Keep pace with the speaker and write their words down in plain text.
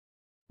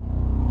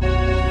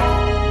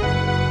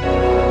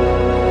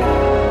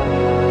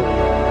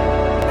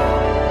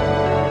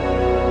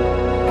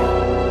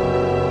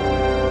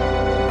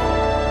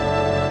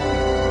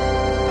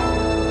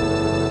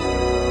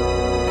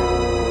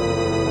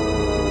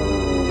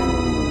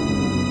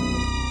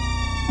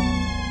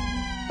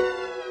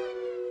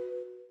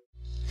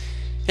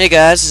Hey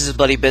guys, this is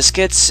Bloody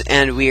Biscuits,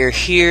 and we are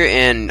here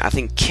in, I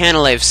think,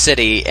 Canalave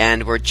City,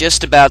 and we're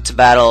just about to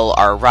battle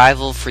our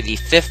rival for the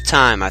 5th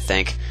time, I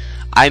think.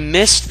 I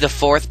missed the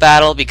 4th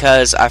battle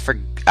because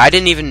I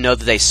didn't even know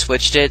that they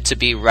switched it to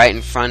be right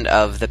in front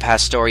of the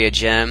Pastoria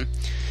gym.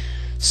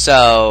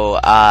 So,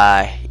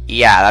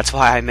 yeah, that's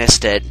why I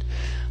missed it.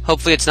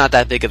 Hopefully it's not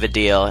that big of a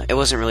deal. It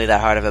wasn't really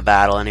that hard of a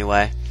battle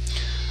anyway.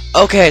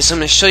 Okay, so I'm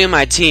going to show you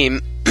my team.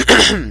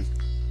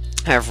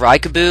 I have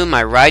Raikaboo,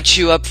 my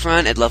Raichu up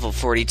front at level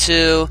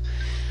 42.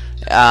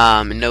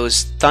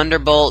 Knows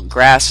Thunderbolt,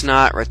 Grass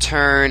Knot,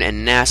 Return,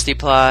 and Nasty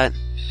Plot.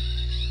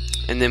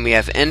 And then we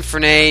have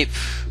Infernape,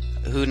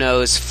 who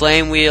knows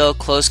Flame Wheel,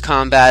 Close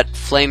Combat,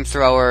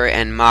 Flamethrower,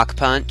 and Mach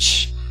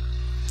Punch.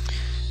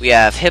 We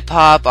have Hip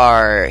Hop,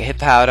 our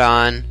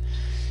Hippowdon.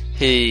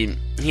 He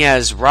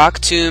has Rock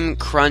Tomb,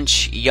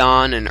 Crunch,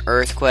 Yawn, and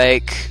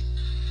Earthquake.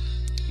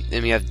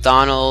 Then we have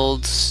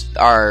Donald,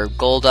 our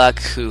Golduck,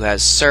 who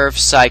has Surf,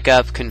 Psych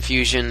Up,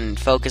 Confusion, and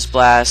Focus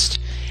Blast.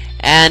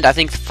 And I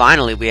think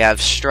finally we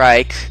have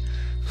Strike,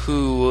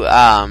 who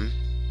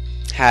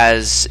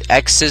has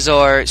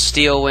X-Scissor,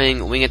 Steel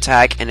Wing, Wing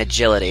Attack, and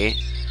Agility.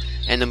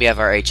 And then we have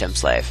our HM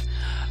Slave.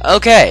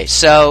 Okay,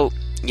 so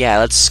yeah,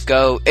 let's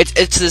go.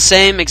 It's the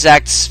same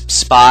exact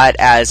spot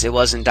as it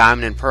was in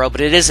Diamond and Pearl,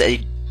 but it is a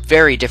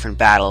very different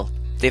battle.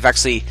 They've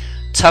actually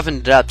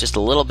toughened it up just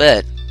a little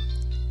bit.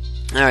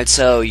 Alright,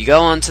 so you go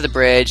onto the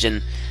bridge,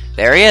 and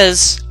there he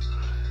is.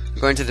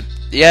 I'm going to the...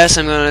 Yes,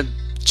 I'm going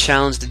to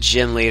challenge the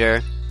gym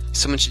leader.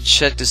 Someone should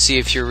check to see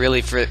if you're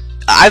really for...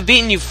 I've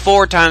beaten you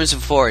 4 times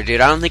before, dude.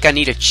 I don't think I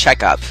need a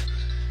checkup.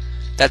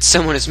 That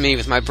someone is me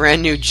with my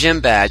brand new gym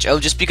badge. Oh,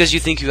 just because you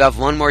think you have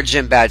one more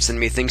gym badge than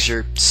me thinks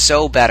you're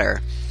so better.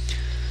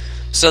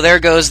 So there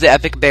goes the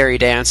epic berry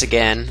dance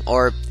again.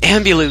 Or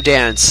Ambuloo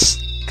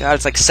dance. God,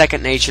 it's like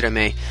second nature to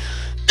me.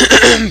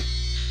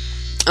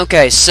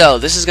 Okay, so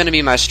this is going to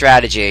be my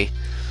strategy.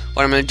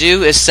 What I'm going to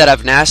do is set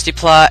up Nasty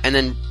Plot and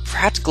then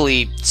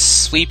practically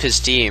sweep his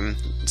team.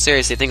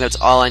 Seriously, I think that's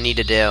all I need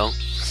to do.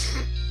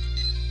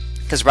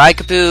 Because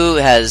Raikaboo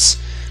has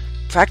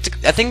I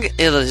think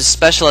his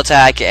special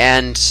attack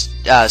and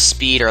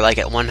speed are like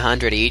at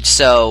 100 each,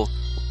 so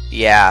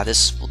yeah,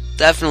 this will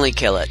definitely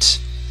kill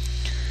it.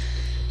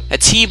 A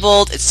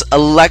T-Bolt, it's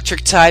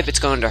electric type, it's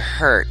going to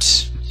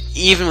hurt.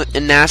 Even with a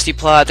Nasty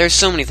Plot, there's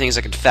so many things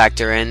I could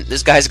factor in.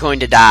 This guy's going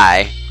to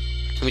die.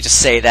 Let me just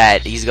say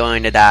that. He's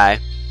going to die.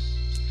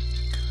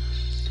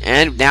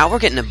 And now we're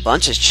getting a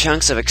bunch of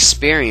chunks of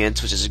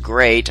experience, which is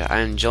great.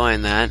 I'm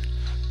enjoying that.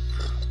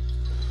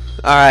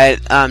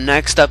 Alright,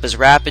 next up is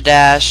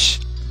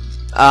Rapidash.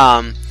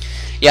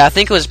 Yeah, I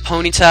think it was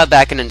Ponyta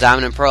back in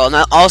Diamond and Pearl. And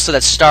also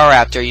that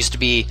Staraptor used to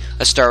be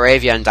a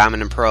Staravia in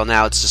Diamond and Pearl.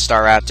 Now it's a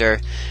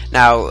Staraptor.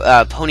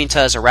 Now,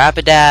 Ponyta is a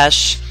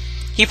Rapidash.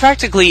 He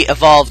practically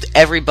evolved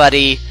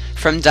everybody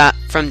from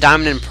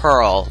Diamond and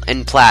Pearl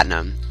in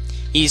Platinum.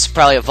 He's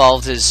probably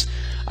evolved his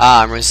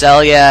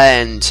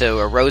Roselia into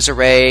a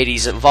Roserade.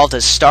 He's evolved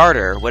his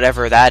starter,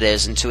 whatever that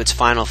is, into its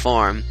final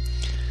form.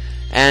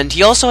 And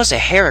he also has a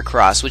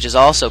Heracross, which is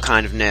also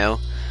kind of new.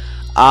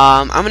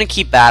 I'm gonna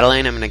keep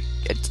battling. I'm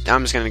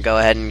just gonna go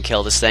ahead and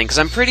kill this thing because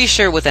I'm pretty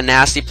sure with a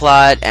Nasty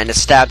Plot and a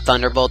Stab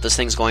Thunderbolt, this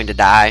thing's going to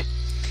die.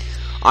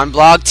 On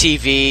Blog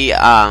TV,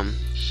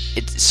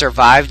 it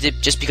survived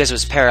it just because it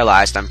was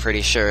paralyzed, I'm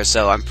pretty sure,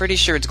 so I'm pretty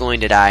sure it's going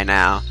to die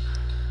now.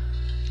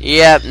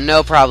 Yep,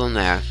 no problem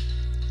there.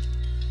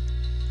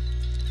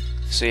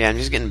 So yeah, I'm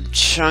just getting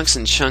chunks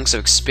and chunks of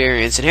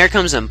experience, and here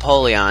comes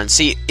Empoleon.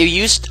 See,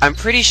 I'm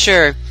pretty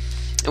sure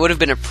it would have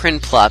been a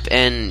Prinplup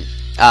in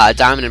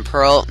Diamond and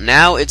Pearl.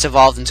 Now it's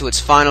evolved into its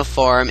final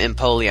form,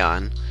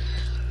 Empoleon.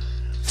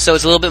 So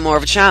it's a little bit more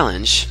of a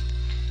challenge.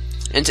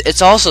 And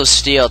it's also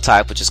Steel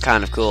type, which is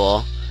kind of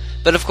cool.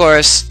 But of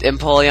course,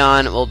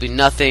 Empoleon will be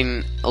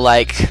nothing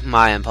like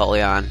my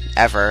Empoleon,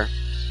 ever.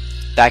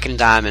 Back in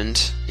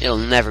Diamond, it'll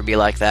never be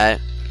like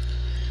that.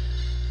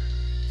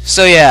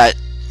 So yeah,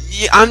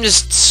 I'm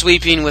just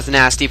sweeping with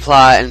Nasty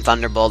Plot and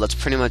Thunderbolt, that's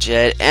pretty much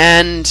it.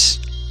 And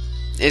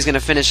he's going to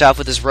finish off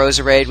with his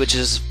Roserade, which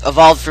is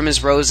evolved from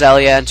his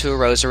Roselia into a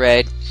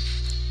Roserade.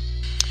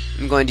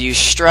 I'm going to use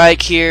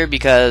Strike here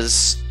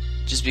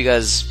just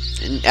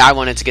because I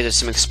wanted to get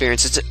some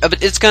experience.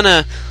 It's going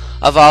to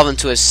evolve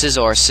into a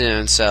Scizor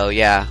soon, so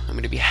yeah, I'm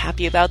going to be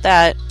happy about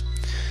that.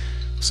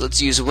 So let's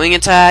use Wing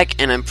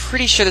Attack, and I'm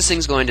pretty sure this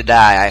thing's going to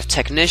die. I have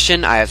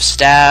Technician, I have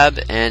Stab,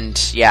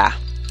 and yeah,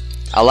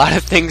 a lot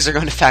of things are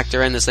going to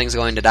factor in this thing's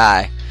going to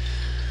die.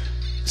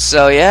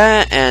 So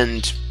yeah,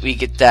 and we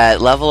get that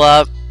level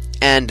up,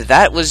 and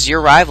that was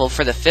your rival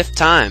for the 5th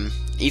time.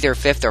 Either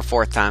 5th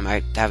or 4th time,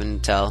 I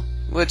haven't tell.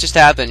 What just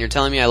happened? You're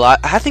telling me I lost?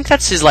 I think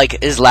that's his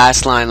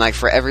last line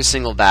for every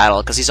single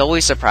battle, because he's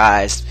always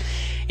surprised.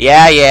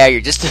 Yeah,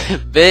 you're just a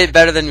bit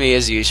better than me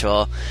as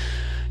usual.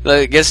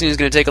 Guessing who's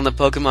going to take on the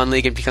Pokemon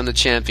League and become the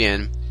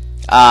champion.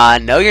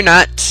 No, you're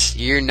not.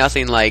 You're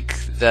nothing like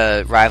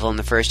the rival in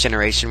the 1st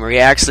generation, where he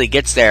actually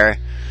gets there.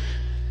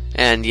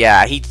 And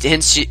yeah, he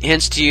hints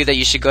to you that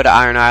you should go to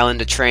Iron Island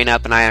to train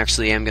up, and I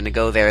actually am going to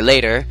go there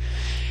later.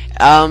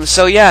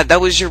 So yeah, that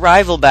was your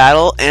rival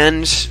battle,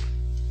 and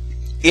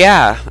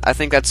yeah, I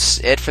think that's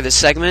it for this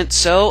segment,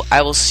 so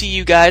I will see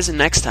you guys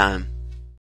next time.